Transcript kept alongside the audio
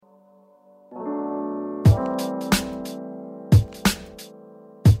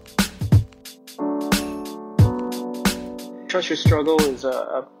Trust Your Struggle is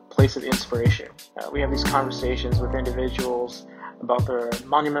a place of inspiration. We have these conversations with individuals about the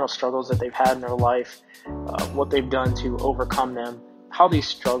monumental struggles that they've had in their life, what they've done to overcome them, how these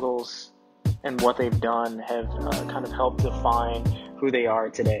struggles and what they've done have kind of helped define who they are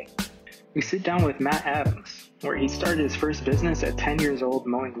today. We sit down with Matt Adams, where he started his first business at 10 years old,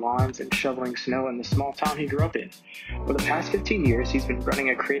 mowing lawns and shoveling snow in the small town he grew up in. For the past 15 years, he's been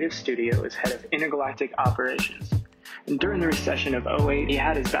running a creative studio as head of intergalactic operations. And during the recession of '08, he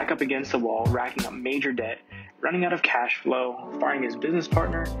had his back up against the wall, racking up major debt, running out of cash flow, firing his business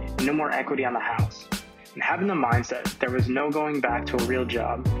partner, and no more equity on the house. And having the mindset there was no going back to a real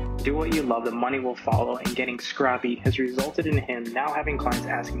job, do what you love, the money will follow, and getting scrappy has resulted in him now having clients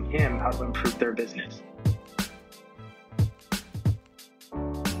asking him how to improve their business.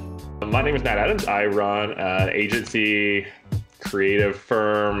 My name is Matt Adams. I run an agency, creative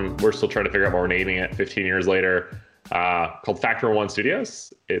firm. We're still trying to figure out what we're naming it 15 years later, called Factor One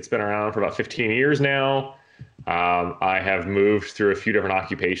Studios. It's been around for about 15 years now. I have moved through a few different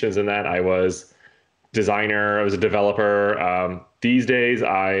occupations in that. I was designer, I was a developer. These days,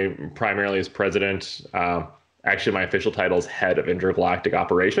 I primarily as president. Actually, my official title is head of intergalactic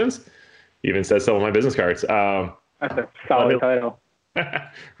operations. Even says so on my business cards. That's a solid title.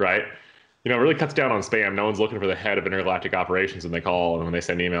 Right. It really cuts down on spam. No one's looking for the head of intergalactic operations when they call and when they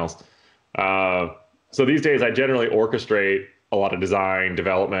send emails. So these days, I generally orchestrate a lot of design,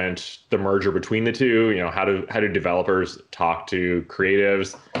 development, the merger between the two. How do developers talk to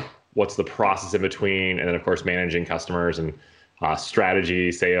creatives? What's the process in between? And then, of course, managing customers and strategy,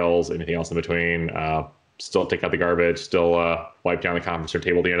 sales, anything else in between. Still take out the garbage, still wipe down the conference room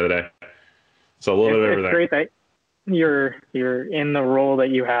table at the end of the day. So a little bit of everything. It's great that you're in the role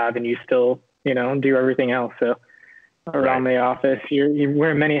that you have and you still, do everything else. So around the office, you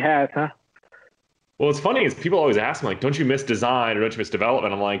wear many hats, huh? Well, what's funny is people always ask me, like, don't you miss design or don't you miss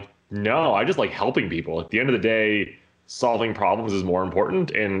development? I'm like, no, I just like helping people. At the end of the day, solving problems is more important.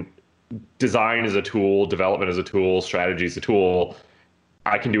 And design is a tool, development is a tool, strategy is a tool.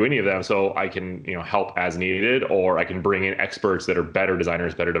 I can do any of them, so I can help as needed, or I can bring in experts that are better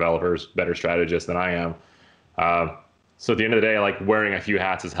designers, better developers, better strategists than I am. So at the end of the day, like wearing a few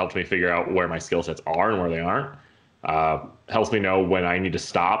hats has helped me figure out where my skill sets are and where they aren't. Helps me know when I need to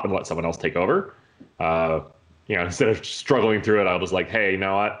stop and let someone else take over. Instead of struggling through it, I'll just like, hey, you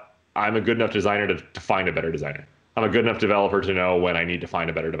know what? I'm a good enough designer to find a better designer. I'm a good enough developer to know when I need to find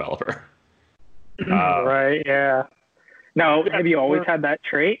a better developer. Right. Yeah. Now, have you always had that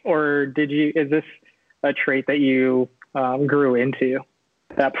trait, or is this a trait that you grew into,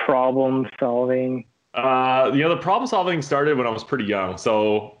 that problem solving? The problem solving started when I was pretty young.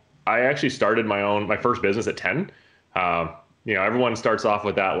 So I actually started my first business at 10. Everyone starts off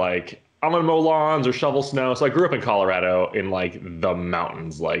with that, like, I'm going to mow lawns or shovel snow. So I grew up in Colorado in like the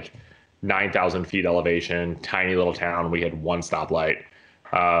mountains, like 9,000 feet elevation, tiny little town. We had one stoplight.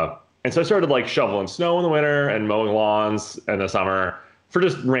 And so I started like shoveling snow in the winter and mowing lawns in the summer for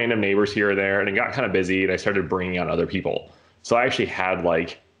just random neighbors here or there. And it got kind of busy and I started bringing on other people. So I actually had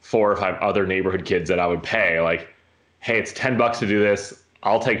like 4 or 5 other neighborhood kids that I would pay, like, hey, it's $10 to do this.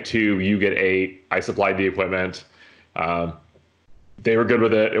 I'll take 2, you get 8. I supplied the equipment. They were good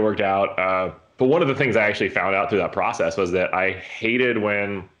with it. It worked out. But one of the things I actually found out through that process was that I hated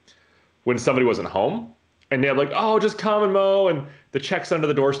when somebody wasn't home and they're like, oh, just come and mow, and the check's under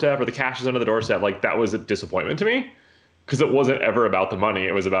the doorstep or the cash is under the doorstep. Like, that was a disappointment to me because it wasn't ever about the money.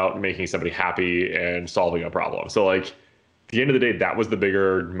 It was about making somebody happy and solving a problem. So like, at the end of the day, that was the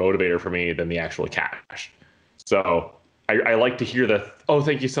bigger motivator for me than the actual cash. So I like to hear oh,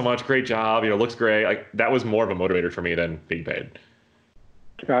 thank you so much. Great job. Looks great. Like, that was more of a motivator for me than being paid.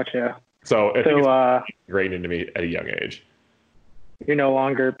 Gotcha. So I think it's ingrained into me at a young age. You're no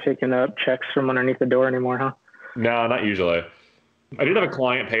longer picking up checks from underneath the door anymore, huh? No, not usually. I did have a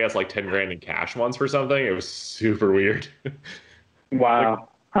client pay us like 10 grand in cash once for something. It was super weird. Wow.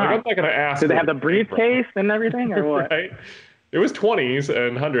 Like, I'm not going to ask. Did they have the briefcase and everything, or what? Right? It was 20s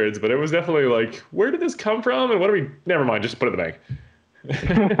and hundreds, but it was definitely like, where did this come from? And never mind, just put it in the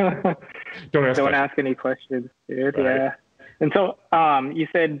bank. Don't ask any questions, dude. Right. Yeah. And so, you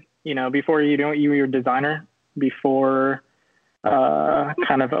said, before you were a designer before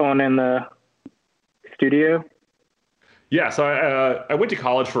kind of owning the studio. Yeah, so I went to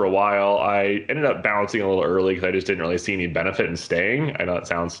college for a while. I ended up bouncing a little early because I just didn't really see any benefit in staying. I know it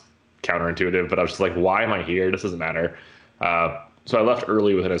sounds counterintuitive, but I was just like, why am I here? This doesn't matter. So I left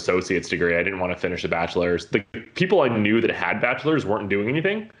early with an associate's degree. I didn't want to finish the bachelor's. The people I knew that had bachelor's weren't doing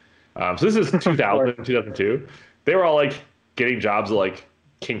anything. So this is 2000, 2002. They were all like getting jobs at like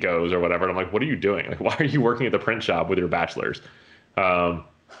Kinko's or whatever. And I'm like, what are you doing? Like, why are you working at the print shop with your bachelor's?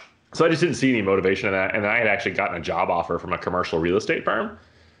 So I just didn't see any motivation in that. And I had actually gotten a job offer from a commercial real estate firm.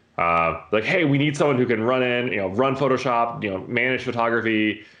 Like, hey, we need someone who can run Photoshop, manage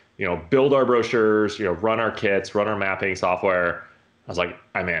photography, build our brochures, run our kits, run our mapping software. I was like,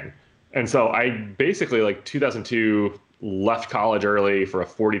 I'm in. And so I basically, like, 2002, left college early for a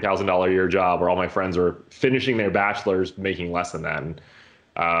 $40,000 a year job where all my friends were finishing their bachelor's making less than that. And,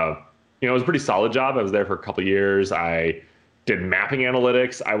 it was a pretty solid job. I was there for a couple of years. I did mapping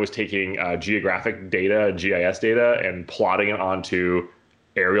analytics. I was taking geographic data, GIS data, and plotting it onto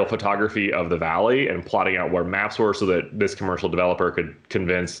aerial photography of the valley and plotting out where maps were so that this commercial developer could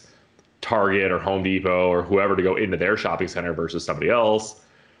convince Target or Home Depot or whoever to go into their shopping center versus somebody else.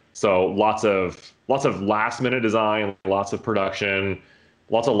 So lots of last minute design, lots of production,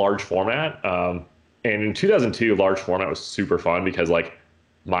 lots of large format. And in 2002, large format was super fun because, like,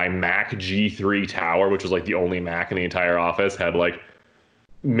 my Mac G3 tower, which was like the only Mac in the entire office, had like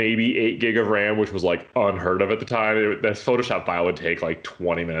maybe 8 gig of RAM, which was like unheard of at the time. That Photoshop file would take like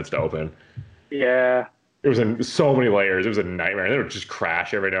 20 minutes to open. Yeah. It was in so many layers. It was a nightmare. And it would just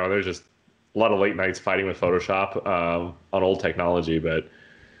crash every now and then. There's just a lot of late nights fighting with Photoshop on old technology. But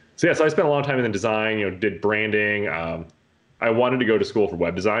so I spent a long time in the design, did branding. I wanted to go to school for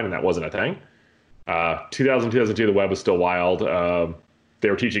web design, and that wasn't a thing. 2002, the web was still wild. They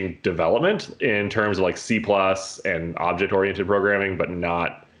were teaching development in terms of like C+ and object-oriented programming, but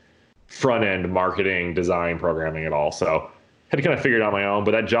not front-end marketing, design programming at all. So I had to kind of figure it out on my own, but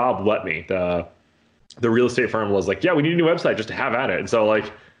that job let me. The real estate firm was like, yeah, we need a new website just to have at it. And so,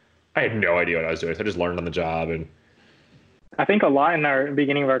 like, I had no idea what I was doing. So I just learned on the job. And I think a lot in our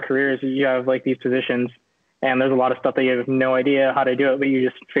beginning of our careers, you have like these positions and there's a lot of stuff that you have no idea how to do it, but you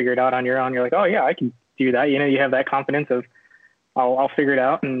just figure it out on your own. You're like, oh yeah, I can do that. You have that confidence of, I'll figure it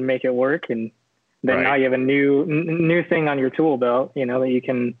out and make it work. And then Right. Now you have a new thing on your tool belt, that you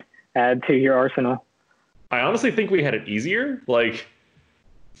can add to your arsenal. I honestly think we had it easier. Like,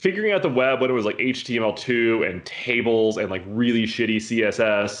 figuring out the web when it was like HTML2 and tables and like really shitty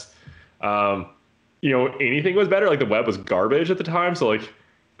CSS, anything was better. Like, the web was garbage at the time. So like,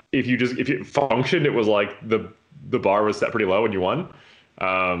 if it functioned, it was like the bar was set pretty low and you won.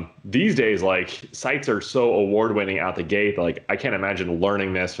 These days, like, sites are so award-winning out the gate that, like, I can't imagine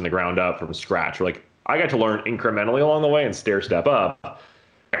learning this from the ground up from scratch. Or, like, I got to learn incrementally along the way and stair step up.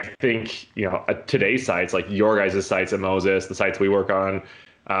 I think, today's sites, like your guys' sites at Moses, the sites we work on,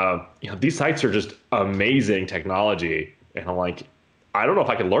 these sites are just amazing technology. And I'm like, I don't know if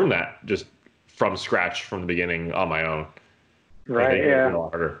I can learn that just from scratch from the beginning on my own. Right. I think Yeah. it's a lot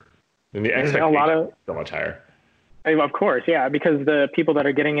harder. And the There's expectation a lot of, is so much higher. of course, yeah, because the people that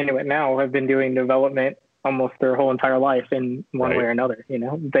are getting into it now have been doing development almost their whole entire life in one Right. way or another.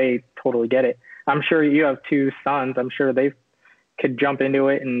 They totally get it. I'm sure you have 2 sons. I'm sure they could jump into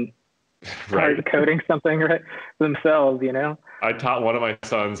it and start Right. coding something right themselves. I taught one of my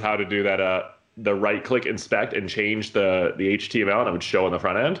sons how to do that, the right click inspect and change the HTML that would show on the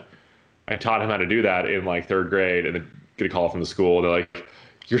front end. I taught him how to do that in like 3rd grade, and then get a call from the school. And they're like,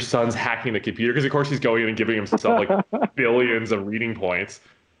 your son's hacking the computer. Because of course he's going in and giving himself like billions of reading points.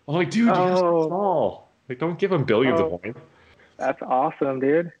 I'm like, dude, you're so small. Like, don't give him billions of points. That's awesome,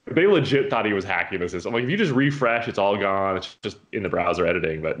 dude. They legit thought he was hacking the system. Like, if you just refresh, it's all gone. It's just in the browser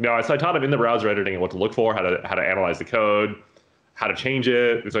editing. But no, so I taught him in the browser editing and what to look for, how to analyze the code, how to change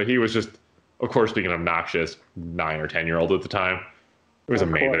it. And so he was just, of course, being an obnoxious 9 or 10-year-old at the time. It was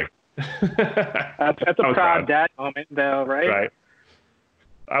amazing. That's a proud dad moment, though, right? Right.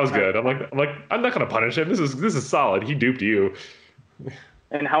 I was good. I'm like, I'm not gonna punish him. This is solid. He duped you.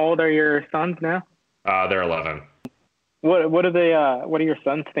 And how old are your sons now? They're 11. What do your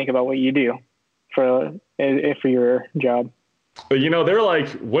sons think about what you do for your job? But they're like,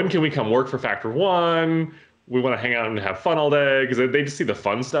 when can we come work for Factor One? We want to hang out and have fun all day, because they just see the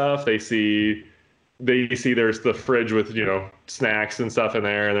fun stuff. They see there's the fridge with snacks and stuff in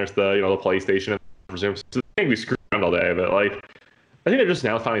there, and there's the the PlayStation, I presume. So they can't be screwed around all day, but like, I think they're just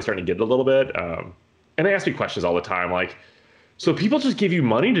now finally starting to get it a little bit. And they ask me questions all the time, like, so people just give you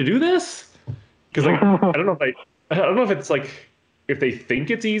money to do this? Because like, I don't know if it's like, if they think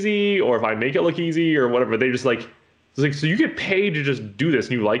it's easy or if I make it look easy or whatever. They just like, it's like, so you get paid to just do this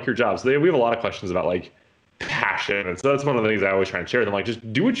and you like your job. So we have a lot of questions about like passion. And so that's one of the things I always try and share with them. Like,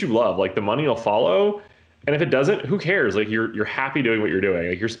 just do what you love. Like, the money will follow. And if it doesn't, who cares? Like, you're happy doing what you're doing.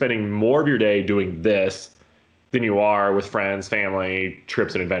 Like, you're spending more of your day doing this than you are with friends, family,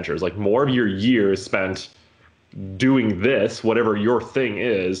 trips, and adventures. Like, more of your year is spent doing this, whatever your thing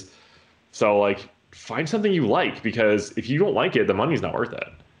is. So like, find something you like, because if you don't like it, the money's not worth it.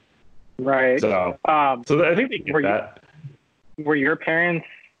 Right. So I think they get that. Were your parents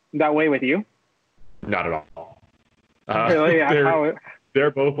that way with you? Not at all. Really?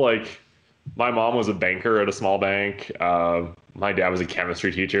 They're both like, my mom was a banker at a small bank. My dad was a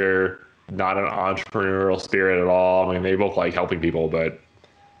chemistry teacher, not an entrepreneurial spirit at all. I mean, they both like helping people, but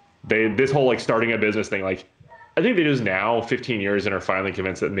this whole like starting a business thing, like I think they just now 15 years and are finally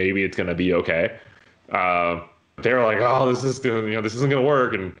convinced that maybe it's going to be okay. They're like, oh, this isn't going to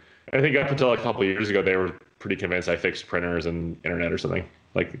work. And I think up until a couple of years ago, they were pretty convinced I fixed printers and internet or something,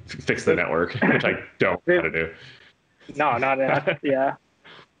 like fix the network, which I don't know how to do. No, not that. Yeah.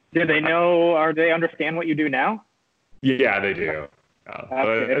 Do they know, or do they understand what you do now? Yeah, they do.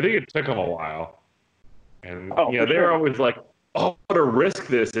 I think it took them a while. And, they're always like, oh, what a risk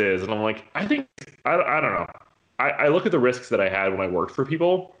this is. And I'm like, I don't know. I look at the risks that I had when I worked for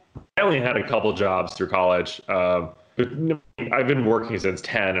people. I only had a couple jobs through college. But I've been working since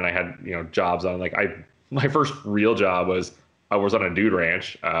 10, and I had, jobs on my first real job was I was on a dude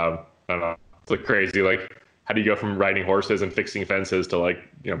ranch. I don't know. It's like crazy. Like, how do you go from riding horses and fixing fences to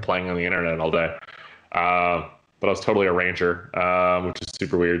playing on the internet all day? But I was totally a rancher, which is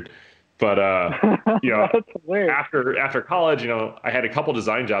super weird. But after college, I had a couple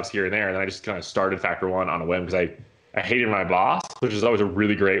design jobs here and there, and then I just kind of started Factor One on a whim because I hated my boss, which is always a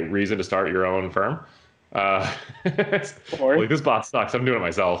really great reason to start your own firm. Like, this boss sucks. I'm doing it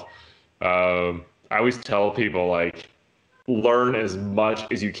myself. I always tell people learn as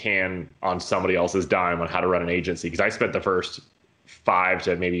much as you can on somebody else's dime on how to run an agency, because I spent the first 5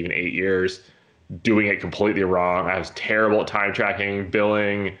 to maybe even 8 years doing it completely wrong. I was terrible at time tracking,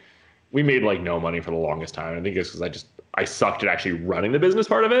 billing. We made no money for the longest time. I think it's because I sucked at actually running the business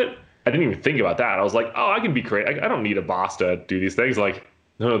part of it. I didn't even think about that. I was like, oh, I can be creative. I don't need a boss to do these things.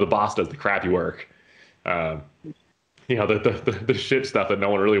 No, the boss does the crappy work. The shit stuff that no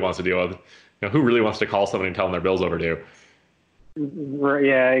one really wants to deal with. Who really wants to call somebody and tell them their bill's overdue?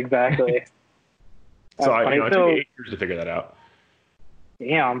 Yeah, exactly. So it took me 8 years to figure that out.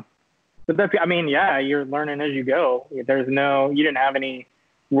 Damn. But you're learning as you go. You didn't have any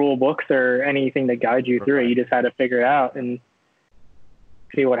rule books or anything to guide you through it. You just had to figure it out and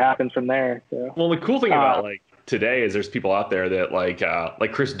see what happens from there. So. Well, the cool thing about today is there's people out there that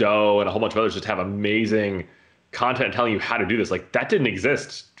like Chris Do and a whole bunch of others just have amazing content telling you how to do this. That didn't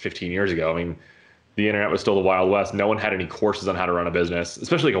exist 15 years ago. I mean, the internet was still the Wild West. No one had any courses on how to run a business,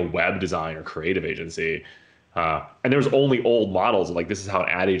 especially a web design or creative agency. And there was only old models of this is how an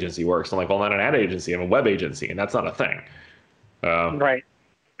ad agency works. I'm like, well, I'm not an ad agency. I'm a web agency, and that's not a thing. Right.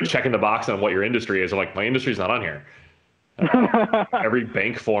 Checking the box on what your industry is. I'm like, my industry's not on here. Every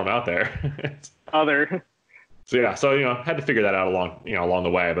bank form out there. Other. So had to figure that out along the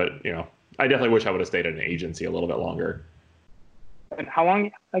way. But I definitely wish I would have stayed at an agency a little bit longer. And how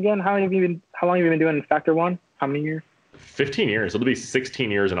long have you been doing Factor One? How many years? 15 years. It'll be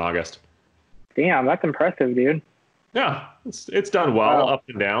 16 years in August. Damn, that's impressive, dude. Yeah, it's done well. Wow. Up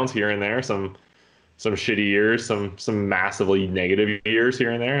and downs here and there. Some shitty years, some massively negative years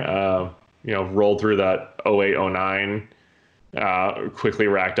here and there. Rolled through that 08, 09, quickly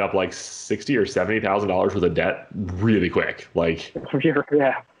racked up $60,000 or $70,000 worth of debt really quick.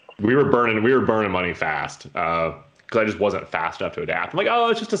 Yeah. We were burning money fast because I just wasn't fast enough to adapt. I'm like, oh,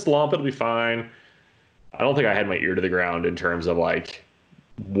 it's just a slump. It'll be fine. I don't think I had my ear to the ground in terms of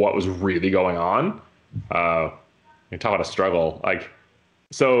what was really going on. You talk about a struggle.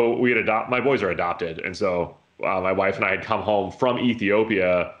 So we had my boys are adopted. And so my wife and I had come home from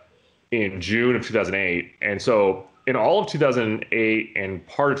Ethiopia in June of 2008. And so in all of 2008 and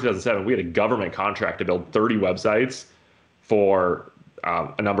part of 2007, we had a government contract to build 30 websites for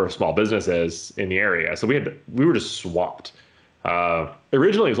a number of small businesses in the area. So we were just swamped.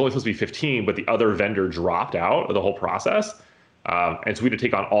 Originally, it was only supposed to be 15, but the other vendor dropped out of the whole process. And so we had to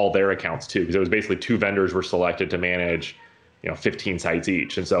take on all their accounts too, because it was basically 2 vendors were selected to manage 15 sites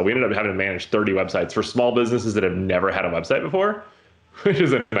each. And so we ended up having to manage 30 websites for small businesses that have never had a website before, which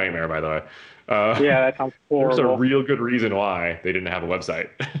is a nightmare, by the way. Yeah, that sounds horrible. There's a real good reason why they didn't have a website,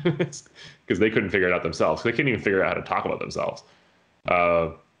 because they couldn't figure it out themselves. They couldn't even figure out how to talk about themselves.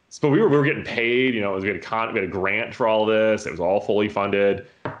 So we were getting paid, we had a grant for all this. It was all fully funded.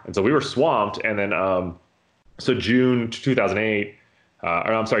 And so we were swamped. And then, so June 2008,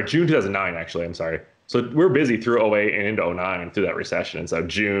 June 2009, actually, I'm sorry. So we were busy through 08 and into 09 through that recession. And so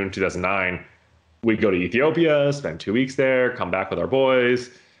June 2009, we'd go to Ethiopia, spend 2 weeks there, come back with our boys.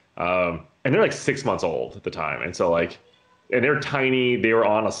 And they're 6 months old at the time. And so and they're tiny. They were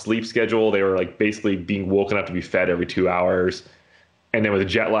on a sleep schedule. They were basically being woken up to be fed every 2 hours. And then with the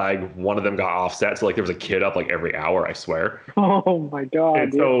jet lag, one of them got offset. So there was a kid up every hour, I swear. Oh my God.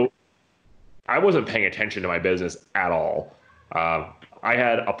 And so I wasn't paying attention to my business at all. I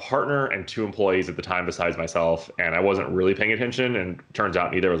had a partner and two employees at the time besides myself, and I wasn't really paying attention. And turns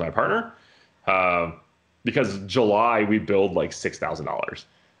out neither was my partner. Um, because July we billed like $6,000.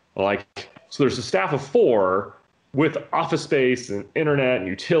 Like, so there's a staff of four with office space and internet and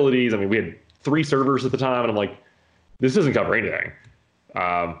utilities. I mean, we had three servers at the time, and I'm like, this doesn't cover anything.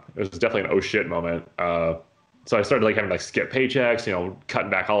 It was definitely an oh shit moment. So I started like having like skip paychecks, cutting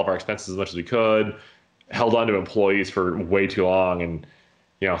back all of our expenses as much as we could, held on to employees for way too long. And,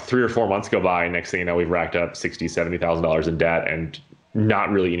 3 or 4 months go by, and next thing you know, we've racked up $60,000-$70,000 in debt and not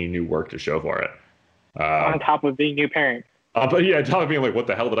really any new work to show for it. On top of being new parents. But yeah, on top of being like, what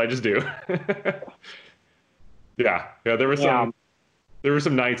the hell did I just do? Yeah. There were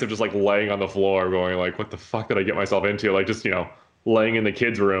some nights of just like laying on the floor going like, what the fuck did I get myself into? Like just, laying in the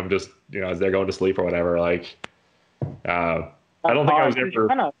kids' room, just, as they're going to sleep or whatever. Like, I don't think I was there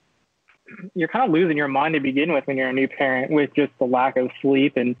for... You're kind of losing your mind to begin with when you're a new parent, with just the lack of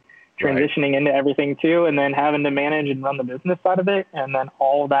sleep and transitioning into everything too, and then having to manage and run the business side of it, and then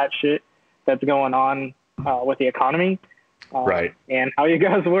all that shit that's going on with the economy, and how you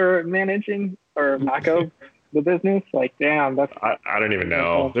guys were managing or lack of the business. Like, damn, that's... I don't even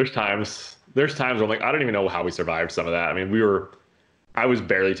know. There's times where I'm like, I don't even know how we survived some of that. I mean, I was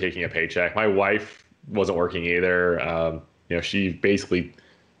barely taking a paycheck. My wife wasn't working either. She basically,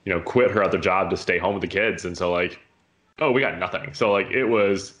 quit her other job to stay home with the kids. And so like, we got nothing. So like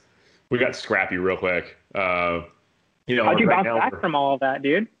we got scrappy real quick. How'd you bounce back from all of that,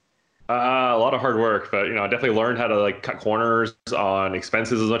 dude? A lot of hard work, but I definitely learned how to like cut corners on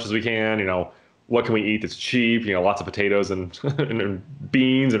expenses as much as we can. What can we eat that's cheap? Lots of potatoes and, and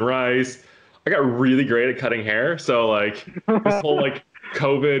beans and rice. I got really great at cutting hair. So like this whole like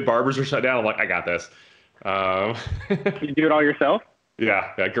COVID, barbers are shut down. I'm like, I got this. You do it all yourself?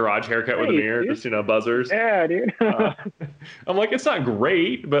 Yeah, garage haircut with a mirror, dude. Just buzzers. Yeah, dude. I'm like, it's not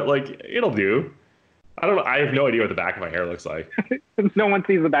great, but like it'll do. I don't know. I have no idea what the back of my hair looks like. No one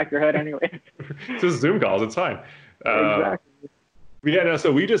sees the back of your head anyway. It's just Zoom calls. It's fine. Exactly.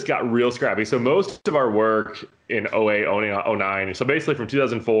 So we just got real scrappy. So most of our work in 08, 09, so basically from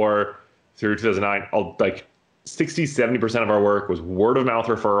 2004 through 2009, like 60-70% of our work was word of mouth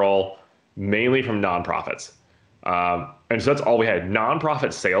referral, mainly from nonprofits. And so that's all we had.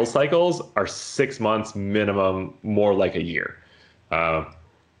 Nonprofit sales cycles are 6 months minimum, more like a year.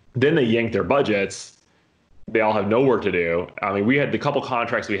 Then they yank their budgets. They all have no work to do. I mean, we had the couple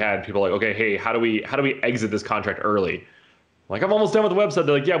contracts we had, people like, okay, hey, how do we exit this contract early? Like, I'm almost done with the website.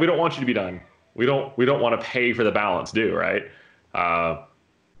 They're like, yeah, we don't want you to be done. We don't want to pay for the balance due, right?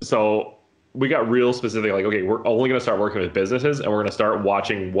 So we got real specific, like, okay, we're only going to start working with businesses, and we're going to start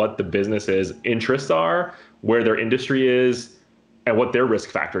watching what the business's interests are, where their industry is, and what their risk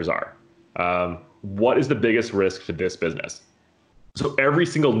factors are. What is the biggest risk to this business? So every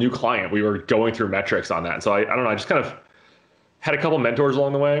single new client, we were going through metrics on that. So I don't know, I just kind of had a couple mentors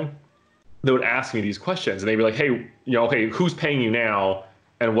along the way that would ask me these questions, and they'd be like, hey, okay, who's paying you now,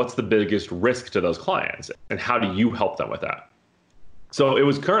 and what's the biggest risk to those clients, and how do you help them with that? So it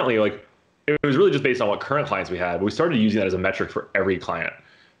was currently like, it was really just based on what current clients we had, but we started using that as a metric for every client.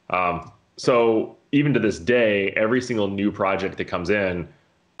 So even to this day, every single new project that comes in,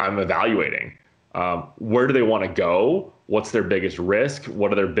 I'm evaluating. Where do they want to go? What's their biggest risk?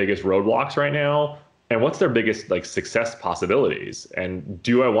 What are their biggest roadblocks right now? And what's their biggest like success possibilities? And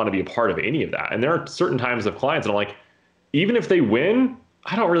do I want to be a part of any of that? And there are certain times of clients, and I'm like, even if they win,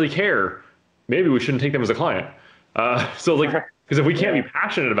 I don't really care. Maybe we shouldn't take them as a client. So like, because if we can't be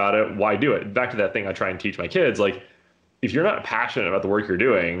passionate about it, why do it? Back to that thing I try and teach my kids, like, if you're not passionate about the work you're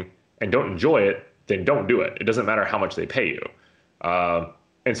doing and don't enjoy it, then don't do it. It doesn't matter how much they pay you.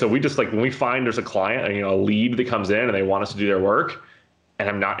 And so we just like, when we find there's a client, a lead that comes in and they want us to do their work, and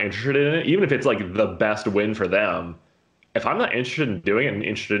I'm not interested in it, even if it's like the best win for them, if I'm not interested in doing it and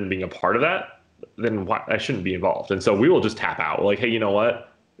interested in being a part of that, then I shouldn't be involved. And so we will just tap out. We're like, hey, you know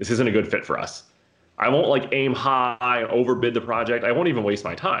what? This isn't a good fit for us. I won't like aim high, overbid the project. I won't even waste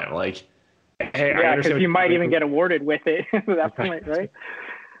my time. Like, hey, yeah, because you might even get awarded with it at that point, right?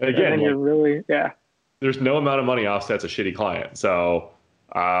 Again, you're really, there's no amount of money offsets a shitty client. So,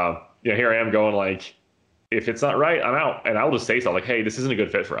 here I am going like, if it's not right, I'm out. And I'll just say so, like, hey, this isn't a good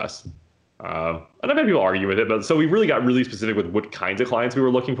fit for us. And I've had people argue with it, but so we really got really specific with what kinds of clients we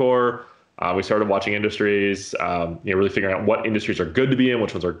were looking for. We started watching industries, really figuring out what industries are good to be in,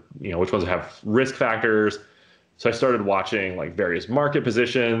 which ones are, which ones have risk factors. So I started watching like various market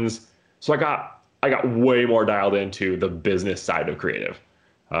positions. So I got way more dialed into the business side of creative.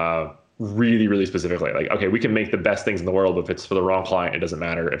 really, really specifically. Like, okay, we can make the best things in the world, but if it's for the wrong client, it doesn't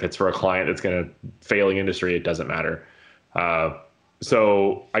matter. If it's for a client that's going to failing industry, it doesn't matter.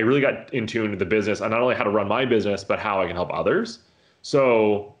 So I really got in tune to the business, and not only how to run my business, but how I can help others.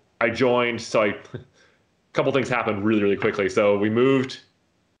 So I joined. A couple things happened really, really quickly. So we moved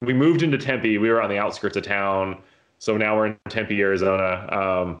into Tempe. We were on the outskirts of town. So now we're in Tempe,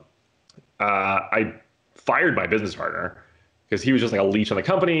 Arizona. I fired my business partner because he was just like a leech on the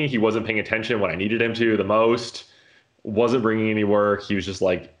company. He wasn't paying attention when I needed him to the most, wasn't bringing any work. He was just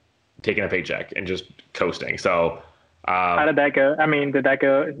like taking a paycheck and just coasting. So how did that go? I mean, did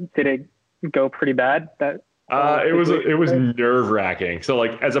it go pretty bad? It was nerve wracking. So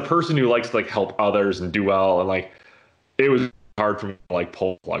like, as a person who likes to like help others and do well, and like, it was hard for me to like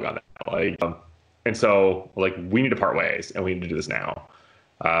pull the plug on that. Like, and so like, we need to part ways and we need to do this now.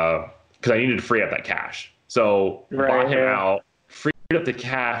 Cause I needed to free up that cash. So bought him out, freed up the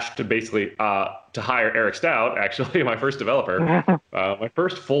cash to basically, to hire Eric Stout, actually my first developer, my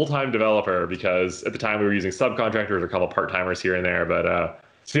first full-time developer, because at the time we were using subcontractors, a couple part-timers here and there, but,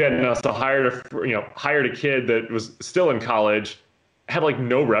 so hired a kid that was still in college, had like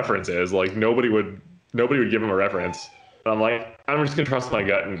no references, like nobody would give him a reference. And I'm like, I'm just gonna trust my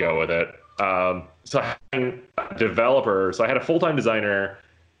gut and go with it. So I had a developer, so I had a full-time designer,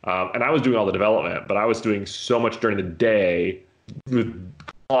 and I was doing all the development, but I was doing so much during the day with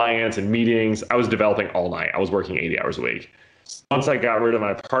clients and meetings. I was developing all night. I was working 80 hours a week. Once I got rid of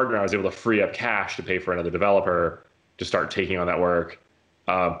my partner, I was able to free up cash to pay for another developer to start taking on that work.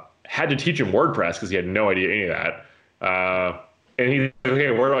 Had to teach him WordPress because he had no idea any of that. And he's like,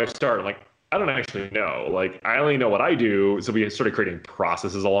 okay, where do I start? I'm like, I don't actually know. Like, I only know what I do. So we started creating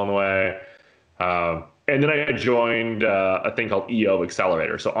processes along the way. And then I joined a thing called EO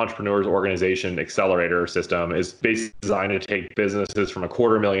Accelerator. So Entrepreneurs Organization Accelerator System is basically designed to take businesses from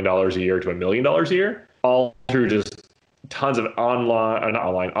 $250,000 a year to $1 million a year, all through just tons of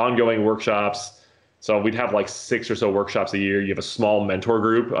ongoing workshops. So we'd have like 6 or so workshops a year. You have a small mentor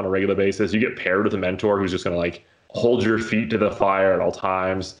group on a regular basis. You get paired with a mentor who's just going to like hold your feet to the fire at all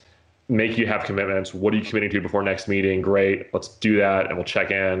times, make you have commitments. What are you committing to before next meeting? Great, let's do that, and we'll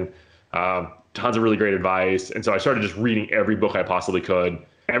check in. Tons of really great advice. And so I started just reading every book I possibly could.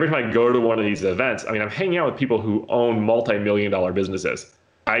 Every time I go to one of these events, I mean, I'm hanging out with people who own multi-million-dollar businesses.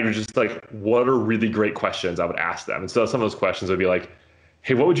 I was just like, what are really great questions I would ask them? And so some of those questions would be like,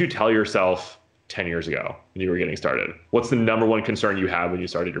 hey, what would you tell yourself 10 years ago when you were getting started? What's the number one concern you had when you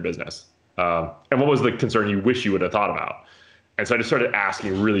started your business? And what was the concern you wish you would have thought about? And so I just started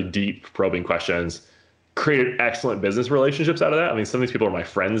asking really deep, probing questions, created excellent business relationships out of that. I mean, some of these people are my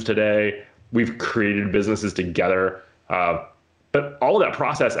friends today. We've created businesses together. But all of that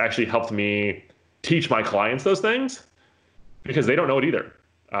process actually helped me teach my clients those things because they don't know it either.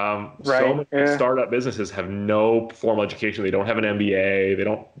 So many startup businesses have no formal education. They don't have an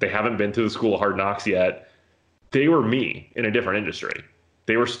MBA. They haven't been to the school of hard knocks yet. They were me in a different industry.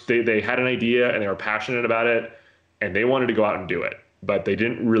 They had an idea and they were passionate about it and they wanted to go out and do it, but they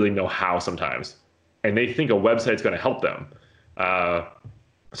didn't really know how sometimes. And they think a website's going to help them.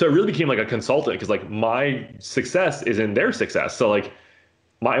 So it really became like a consultant because like my success is in their success. So like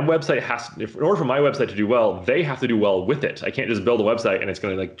my website in order for my website to do well, they have to do well with it. I can't just build a website and it's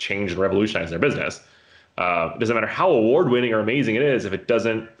going to like change and revolutionize their business. It doesn't matter how award-winning or amazing it is. If it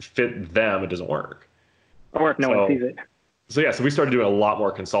doesn't fit them, it doesn't work. Or if no one sees it. So we started doing a lot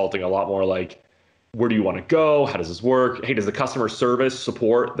more consulting, a lot more like, where do you want to go? How does this work? Hey, does the customer service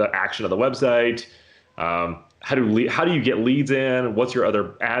support the action of the website? How do you get leads in? What's your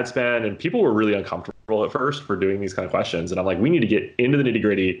other ad spend? And people were really uncomfortable at first for doing these kind of questions. And I'm like, we need to get into the nitty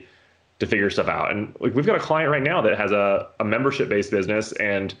gritty to figure stuff out. And like, we've got a client right now that has a membership based business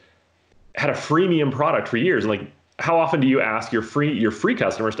and had a freemium product for years. And like, how often do you ask your free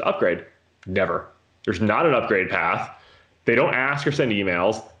customers to upgrade? Never. There's not an upgrade path. They don't ask or send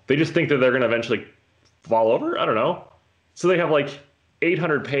emails. They just think that they're going to eventually fall over. I don't know. So they have like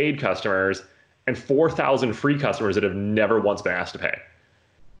 800 paid customers and 4,000 free customers that have never once been asked to pay.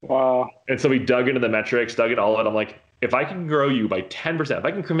 Wow. And so we dug into the metrics, dug into all of it. I'm like, if I can grow you by 10%, if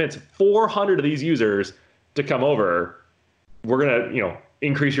I can convince 400 of these users to come over, we're going to,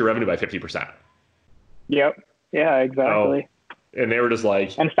 increase your revenue by 50%. Yep. Yeah, exactly. So, and they were just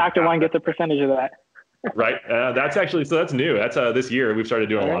like, and Factor One gets a percentage of that. Right. That's actually, so that's new. That's this year we've started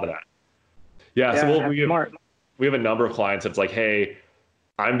doing a lot of that. Yeah. So we have a number of clients that's like, hey,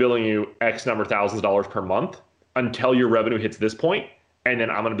 I'm billing you X number of thousands of dollars per month until your revenue hits this point, and then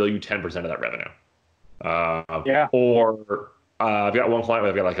I'm going to bill you 10% of that revenue. Or I've got one client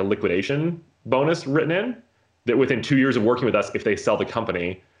where I've got like a liquidation bonus written in that within 2 years of working with us, if they sell the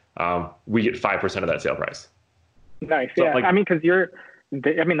company, we get 5% of that sale price. Nice. So, Yeah. like, I mean, because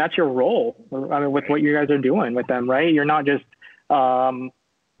that's your role. I mean, with what you guys are doing with them, right? You're not just, a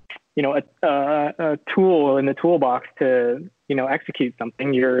tool in the toolbox to, execute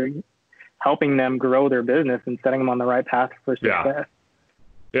something. You're helping them grow their business and setting them on the right path for success.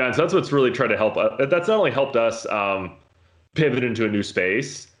 Yeah. And so that's what's really tried to help. That's not only helped us pivot into a new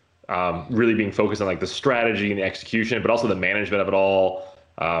space, really being focused on like the strategy and the execution, but also the management of it all.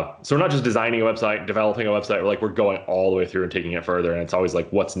 So we're not just designing a website, developing a website. We're going all the way through and taking it further. And it's always like,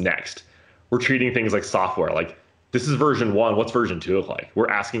 what's next? We're treating things like software. Like, this is version 1. What's version 2 look like?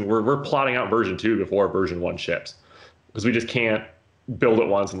 We're plotting out version 2 before version 1 ships, because we just can't build it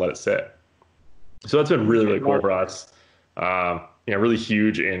once and let it sit. So that's been really, really cool for us. Really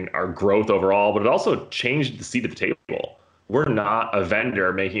huge in our growth overall, but it also changed the seat at the table. We're not a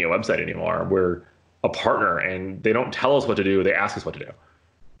vendor making a website anymore. We're a partner, and they don't tell us what to do. They ask us what to do.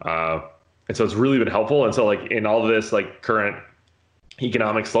 And so it's really been helpful. And so like in all of this, like current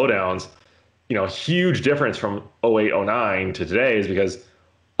economic slowdowns, huge difference from 08, 09 to today is because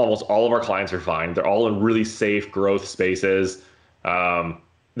almost all of our clients are fine. They're all in really safe growth spaces.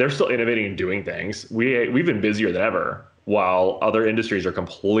 They're still innovating and doing things. We've been busier than ever while other industries are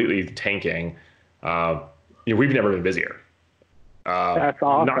completely tanking. We've never been busier. That's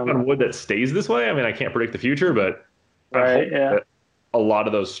awesome. Knock on wood that stays this way. I mean, I can't predict the future, but right, that a lot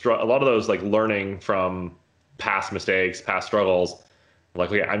of those like learning from past mistakes, past struggles, like,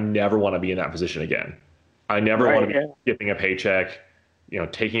 I never want to be in that position again. I never want to be getting a paycheck,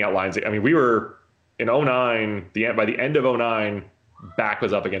 taking out lines. I mean, we were in 09, by the end of 09, back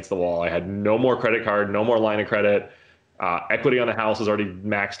was up against the wall. I had no more credit card, no more line of credit. Equity on the house was already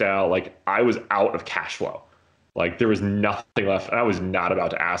maxed out. Like, I was out of cash flow. Like, there was nothing left. And I was not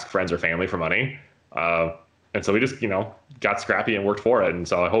about to ask friends or family for money. And so we just, got scrappy and worked for it. And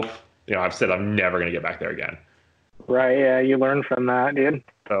so I hope, I've said I'm never going to get back there again. Right. Yeah. You learn from that, dude.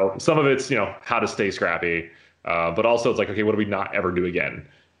 So some of it's, how to stay scrappy. But also it's like, okay, what do we not ever do again?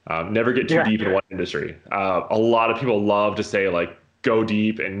 Never get too deep in one industry. A lot of people love to say, like, go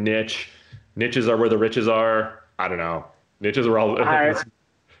deep and niche. Niches are where the riches are. I don't know. Niches are all,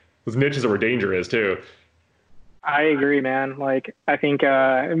 those niches are where danger is too. I agree, man. Like, I think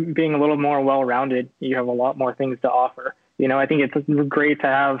being a little more well-rounded, you have a lot more things to offer. I think it's great to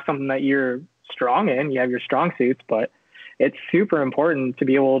have something that you're strong in. You have your strong suits, but it's super important to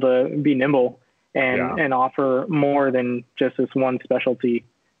be able to be nimble and offer more than just this one specialty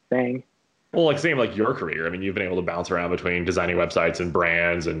thing. Well, like same like your career. I mean, you've been able to bounce around between designing websites and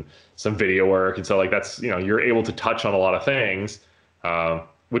brands and some video work. And so like that's, you're able to touch on a lot of things,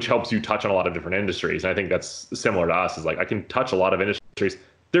 which helps you touch on a lot of different industries. And I think that's similar to us, is like, I can touch a lot of industries.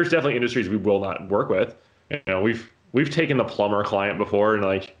 There's definitely industries we will not work with. We've taken the plumber client before, and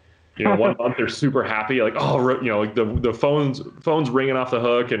like, 1 month they're super happy. Like, oh, like the phone's ringing off the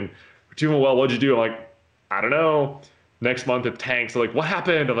hook and we're doing well. What'd you do? I'm like, I don't know. Next month it tanks. They're like, what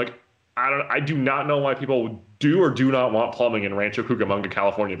happened? I'm like, I do not know why people do or do not want plumbing in Rancho Cucamonga,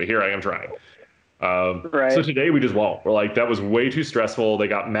 California, but here I am trying. Right. So today we just won't. We're like, that was way too stressful. They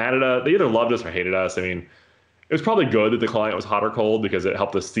got mad at us. They either loved us or hated us. I mean, it was probably good that the client was hot or cold, because it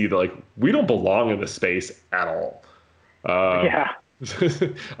helped us see that, like, we don't belong in this space at all.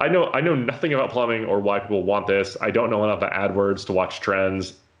 I know nothing about plumbing or why people want this. I don't know enough about AdWords to watch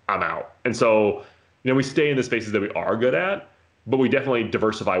trends. I'm out. And so, we stay in the spaces that we are good at, but we definitely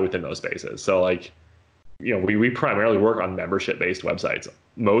diversify within those spaces. So like, we primarily work on membership-based websites.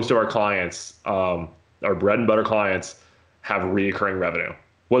 Most of our clients, our bread and butter clients, have recurring revenue,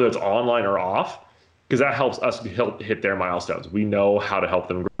 whether it's online or off, because that helps us hit their milestones. We know how to help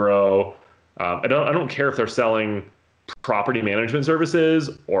them grow. I don't care if they're selling property management services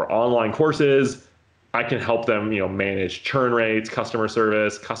or online courses. I can help them, manage churn rates, customer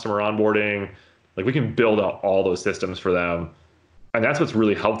service, customer onboarding. Like, we can build out all those systems for them. And that's what's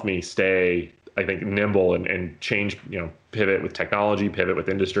really helped me stay, I think, nimble and change, pivot with technology, pivot with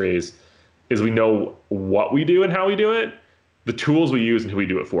industries, is we know what we do and how we do it. The tools we use and who we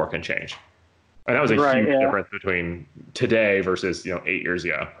do it for can change. And that was a huge difference between today versus, 8 years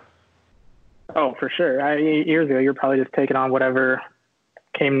ago. Oh, for sure. 8 years ago, you're probably just taking on whatever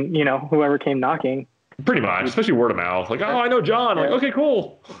came, whoever came knocking. Pretty much, especially word of mouth. Like, oh, I know John. Like, okay,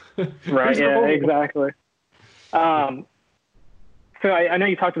 cool. Right. Yeah, exactly. So I know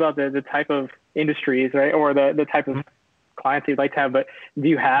you talked about the type of industries, right? Or the type of clients you'd like to have, but do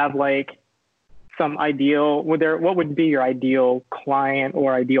you have like some ideal, what would be your ideal client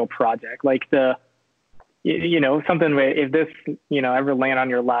or ideal project? Like something if this, ever land on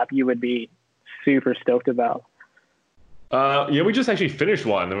your lap, you would be super stoked about. Yeah, we just actually finished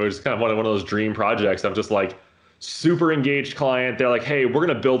one. It was kind of one of those dream projects of just like super engaged client. They're like, hey, we're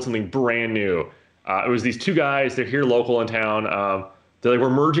gonna build something brand new. It was these two guys. They're here local in town. They're like, we're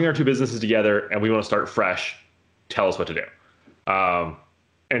merging our two businesses together, and we want to start fresh. Tell us what to do.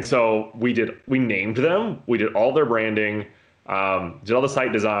 And so we named them. We did all their branding, did all the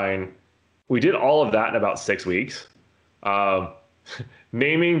site design. We did all of that in about 6 weeks. Um,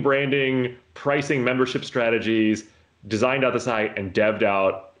 Naming, branding, pricing, membership strategies, designed out the site and devved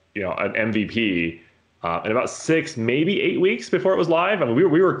out, an MVP in about 6, maybe 8 weeks before it was live. I mean,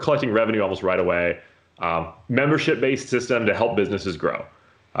 we were collecting revenue almost right away. Membership-based system to help businesses grow.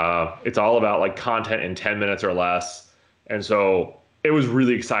 It's all about like content in 10 minutes or less. And so it was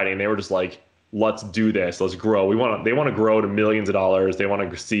really exciting. They were just like, let's do this. Let's grow. They want to grow to millions of dollars. They want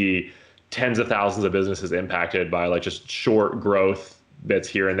to see tens of thousands of businesses impacted by like just short growth that's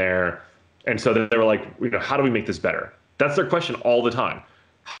here and there. And so they were like, how do we make this better? That's their question all the time.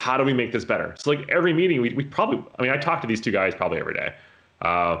 How do we make this better? So like every meeting, we probably, I mean, I talk to these two guys probably every day.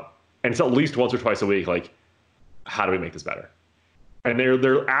 And it's at least once or twice a week, like, how do we make this better? And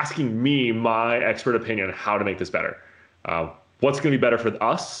they're asking me my expert opinion on how to make this better. What's going to be better for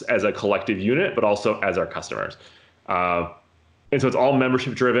us as a collective unit, but also as our customers. And so it's all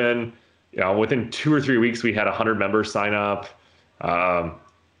membership driven. Within 2 or 3 weeks, we had 100 members sign up.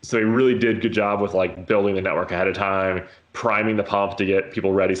 So we really did good job with like building the network ahead of time, priming the pump to get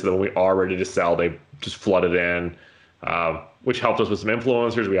people ready so that when we are ready to sell, they just flooded in, which helped us with some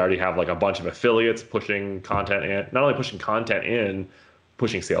influencers. We already have like a bunch of affiliates pushing content in, not only pushing content in,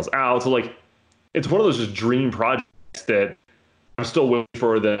 pushing sales out. So like, it's one of those just dream projects that I'm still waiting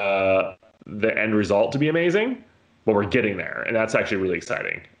for the end result to be amazing, but we're getting there. And that's actually really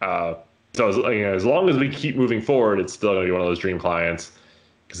exciting. So as long as we keep moving forward, it's still going to be one of those dream clients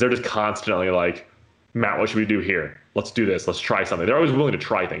because they're just constantly like, Matt, what should we do here? Let's do this. Let's try something. They're always willing to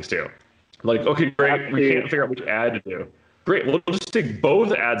try things too. Like, okay, great. We can't figure out which ad to do. Great. We'll just stick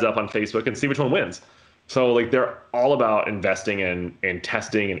both ads up on Facebook and see which one wins. So like they're all about investing in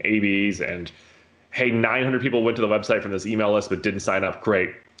testing and ABs and, hey, 900 people went to the website from this email list but didn't sign up.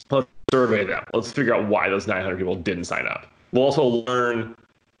 Great. Let's survey them. Let's figure out why those 900 people didn't sign up. We'll also learn,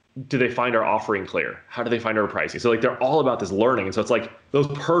 do they find our offering clear? How do they find our pricing? So like they're all about this learning. And so it's like those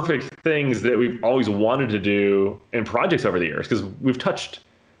perfect things that we've always wanted to do in projects over the years because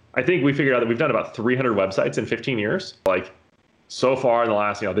I think we figured out that we've done about 300 websites in 15 years. Like so far in the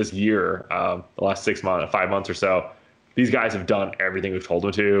last, this year, the last 6 months, 5 months or so, these guys have done everything we've told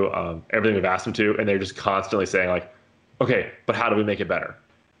them to, everything we've asked them to, and they're just constantly saying like, okay, but how do we make it better?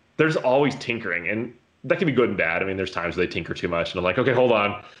 There's always tinkering, and that can be good and bad. I mean, there's times where they tinker too much, and I'm like, okay, hold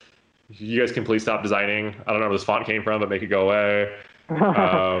on. You guys can please stop designing. I don't know where this font came from, but make it go away.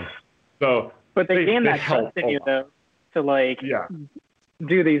 But they gain that trust in you, though, to like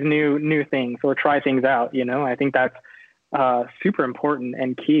do these new things or try things out. I think that's super important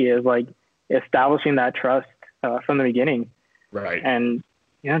and key is like establishing that trust from the beginning. Right. And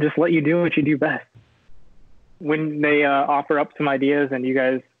just let you do what you do best. When they offer up some ideas and you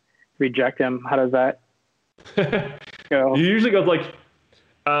guys reject them, how does that go? You usually go like,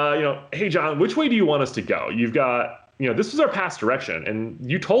 hey, John, which way do you want us to go? You've got, this was our past direction. And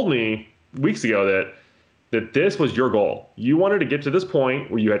you told me weeks ago that this was your goal. You wanted to get to this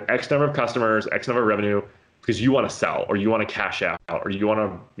point where you had X number of customers, X number of revenue, because you want to sell or you want to cash out or you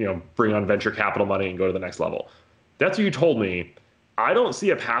want to, bring on venture capital money and go to the next level. That's what you told me. I don't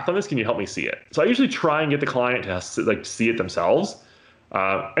see a path on this. Can you help me see it? So I usually try and get the client to like see it themselves.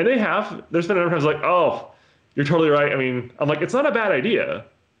 And they have. There's been a number of times like, oh, you're totally right. I mean, I'm like, it's not a bad idea,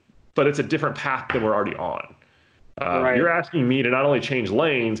 but it's a different path than we're already on. Right. You're asking me to not only change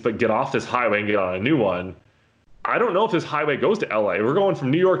lanes, but get off this highway and get on a new one. I don't know if this highway goes to LA. We're going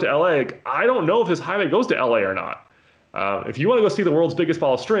from New York to LA. I don't know if this highway goes to LA or not. If you want to go see the world's biggest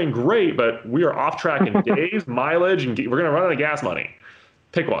ball of string, great, but we are off track in days, mileage, and we're going to run out of gas money.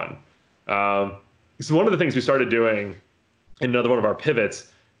 Pick one. So one of the things we started doing in another one of our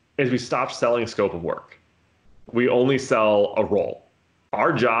pivots is we stopped selling scope of work. We only sell a role.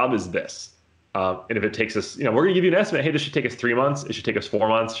 Our job is this. And if it takes us, we're going to give you an estimate. Hey, this should take us 3 months. It should take us 4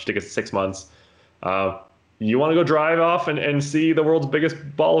 months. It should take us 6 months. You want to go drive off and see the world's biggest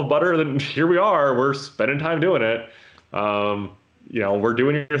ball of butter? Then here we are. We're spending time doing it. We're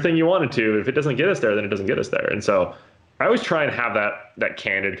doing your thing you wanted to. If it doesn't get us there, then it doesn't get us there. And so I always try and have that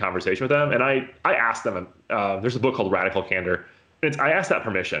candid conversation with them. And I ask them, there's a book called Radical Candor. I ask that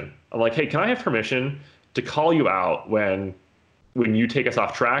permission. I'm like, hey, can I have permission to call you out when you take us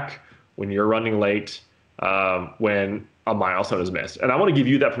off track, when you're running late, when a milestone is missed. And I want to give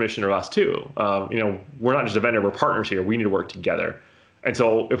you that permission of us too. We're not just a vendor, we're partners here. We need to work together. And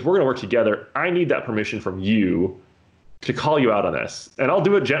so if we're going to work together, I need that permission from you to call you out on this. And I'll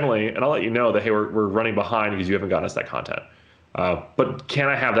do it gently, and I'll let you know that, hey, we're running behind because you haven't gotten us that content. But can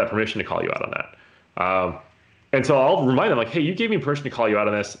I have that permission to call you out on that? And so I'll remind them, like, hey, you gave me permission to call you out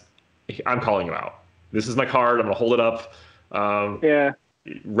on this. I'm calling you out. This is my card. I'm going to hold it up.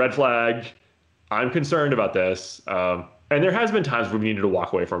 Red flag. I'm concerned about this. And there has been times where we needed to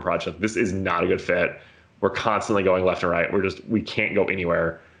walk away from a project. This is not a good fit. We're constantly going left and right. We can't go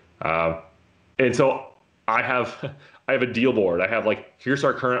anywhere. And so I have a deal board. I have, like, here's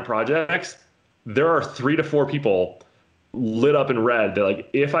our current projects. There are 3 to 4 people lit up in red that, like,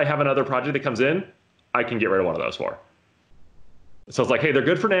 if I have another project that comes in, I can get rid of one of those 4. So it's like, hey, they're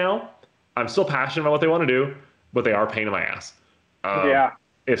good for now. I'm still passionate about what they want to do, but they are a pain in my ass.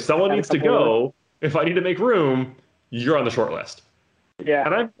 If someone needs to go, if I need to make room, you're on the short list. Yeah.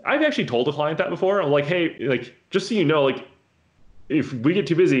 And I've actually told a client that before. I'm like, hey, like, just so you know, like, if we get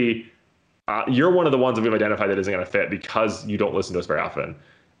too busy, you're one of the ones that we've identified that isn't going to fit because you don't listen to us very often.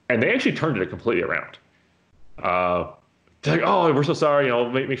 And they actually turned it completely around. They're like, oh, we're so sorry,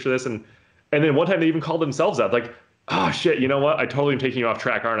 make sure this. And then one time they even called themselves out, like, oh, shit, you know what? I totally am taking you off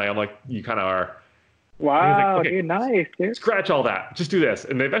track, aren't I? I'm like, you kind of are. Wow, like, okay, dude, nice, dude. Scratch all that. Just do this.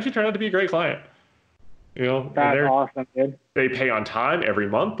 And they've actually turned out to be a great client. That's awesome, dude. They pay on time every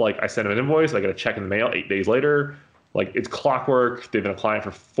month. Like, I send them an invoice. I get a check in the mail 8 days later. Like, it's clockwork. They've been a client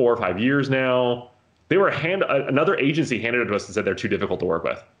for 4 or 5 years now. They were another agency handed it to us and said they're too difficult to work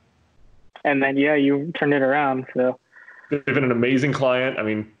with. And then, you turned it around, so. They've been an amazing client. I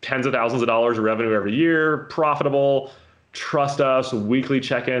mean, tens of thousands of dollars of revenue every year, profitable, trust us, weekly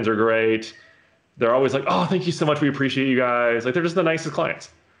check-ins are great. They're always like, oh, thank you so much. We appreciate you guys. Like, they're just the nicest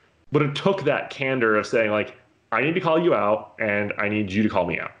clients. But it took that candor of saying, like, I need to call you out and I need you to call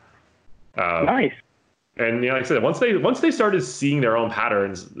me out. Nice. And, like I said, once they started seeing their own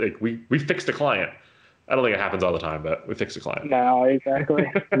patterns, like, we fixed a client. I don't think it happens all the time, but we fixed a client. No,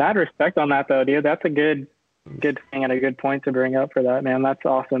 exactly. And I'd respect on that, though, dude. That's a good thing and a good point to bring up for that, man. That's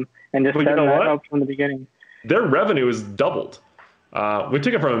awesome. And just setting that up from the beginning. Their revenue is doubled. We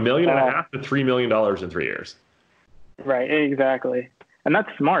took it from $1.5 million to $3 million in 3 years. Right, exactly. And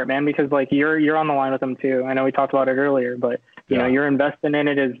that's smart, man, because, like, you're on the line with them too. I know we talked about it earlier, but you know, you're investing in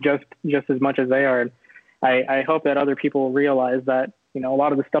it as just as much as they are. I hope that other people realize that, a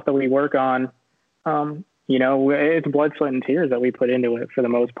lot of the stuff that we work on, it's blood, sweat, and tears that we put into it for the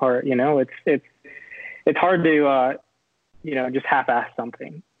most part. It's hard to, just half-ass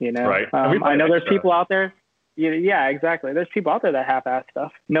something, Right. I know there's people out there. Yeah, exactly. There's people out there that half-ass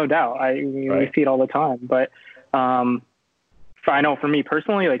stuff, no doubt. We see it all the time, but, I know for me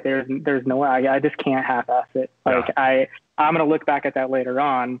personally, like there's no way I just can't half-ass it. Like I'm going to look back at that later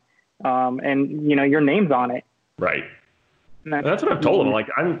on. And your name's on it. Right. And that's what I've told them. Like,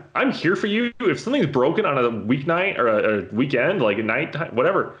 I'm here for you. If something's broken on a weeknight or a weekend, like a night time,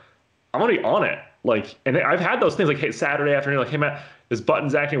 whatever, I'm already on it. Like, and I've had those things like, hey, Saturday afternoon, like, hey, Matt, this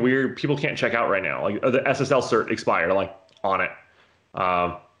button's acting weird. People can't check out right now. Like, the SSL cert expired. I'm like, on it.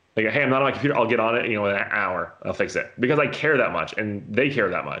 Like, hey, I'm not on my computer. I'll get on it. In an hour, I'll fix it because I care that much and they care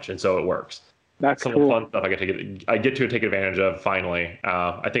that much, and so it works. That's some cool. Fun stuff I get to take advantage of finally.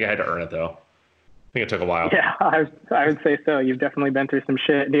 I think I had to earn it though. I think it took a while. Yeah, I would say so. You've definitely been through some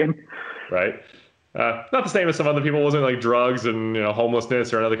shit, dude. Right. Not the same as some other people. It wasn't like drugs and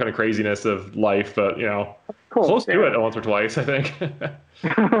homelessness or another kind of craziness of life, but close to it once or twice, I think.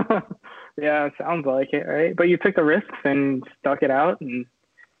 Yeah, it sounds like it, right? But you took the risks and stuck it out and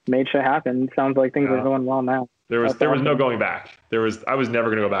made shit happen. Sounds like things are going well now. There was no going back. I was never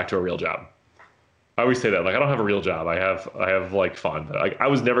going to go back to a real job. I always say that, like, I don't have a real job. I have like fun, but I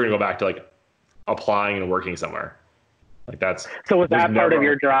was never going to go back to like applying and working somewhere. Like that's. So was that part of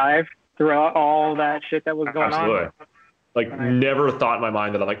your drive throughout all that shit that was going absolutely. on? Like never thought in my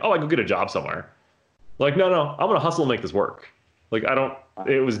mind that I'm like, oh, I can get a job somewhere. Like, no, I'm going to hustle and make this work. Like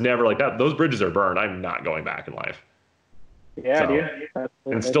it was never like that. Those bridges are burned. I'm not going back in life. Yeah, dude.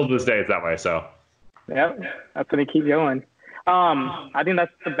 And still to this day, it's that way. So. Yeah, that's going to keep going. I think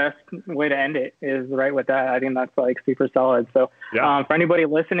that's the best way to end it is right with that. I think that's like super solid. So for anybody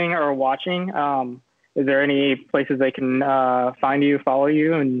listening or watching, is there any places they can find you, follow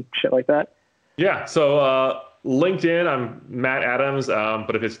you and shit like that? Yeah. So LinkedIn, I'm Matt Adams.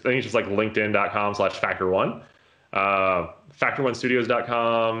 But I think it's just like linkedin.com/FactorOne,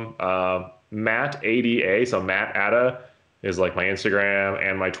 FactorOneStudios.com, Matt ADA. So Matt Ada is like my Instagram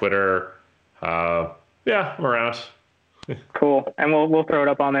and my Twitter. Yeah, I'm around. Cool. And we'll throw it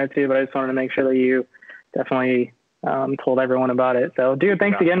up on there too, but I just wanted to make sure that you definitely told everyone about it. So, dude,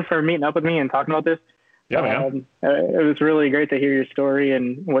 thanks again for meeting up with me and talking about this. Yeah, man. It was really great to hear your story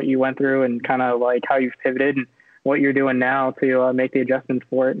and what you went through and kind of like how you've pivoted and what you're doing now to make the adjustments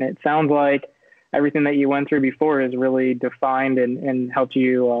for it. And it sounds like everything that you went through before is really defined and helped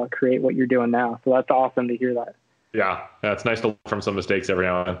you create what you're doing now. So that's awesome to hear that. Yeah, it's nice to learn from some mistakes every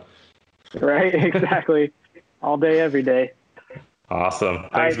now and then. Right, exactly. All day, every day. Awesome.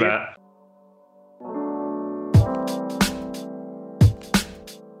 Thanks, Matt.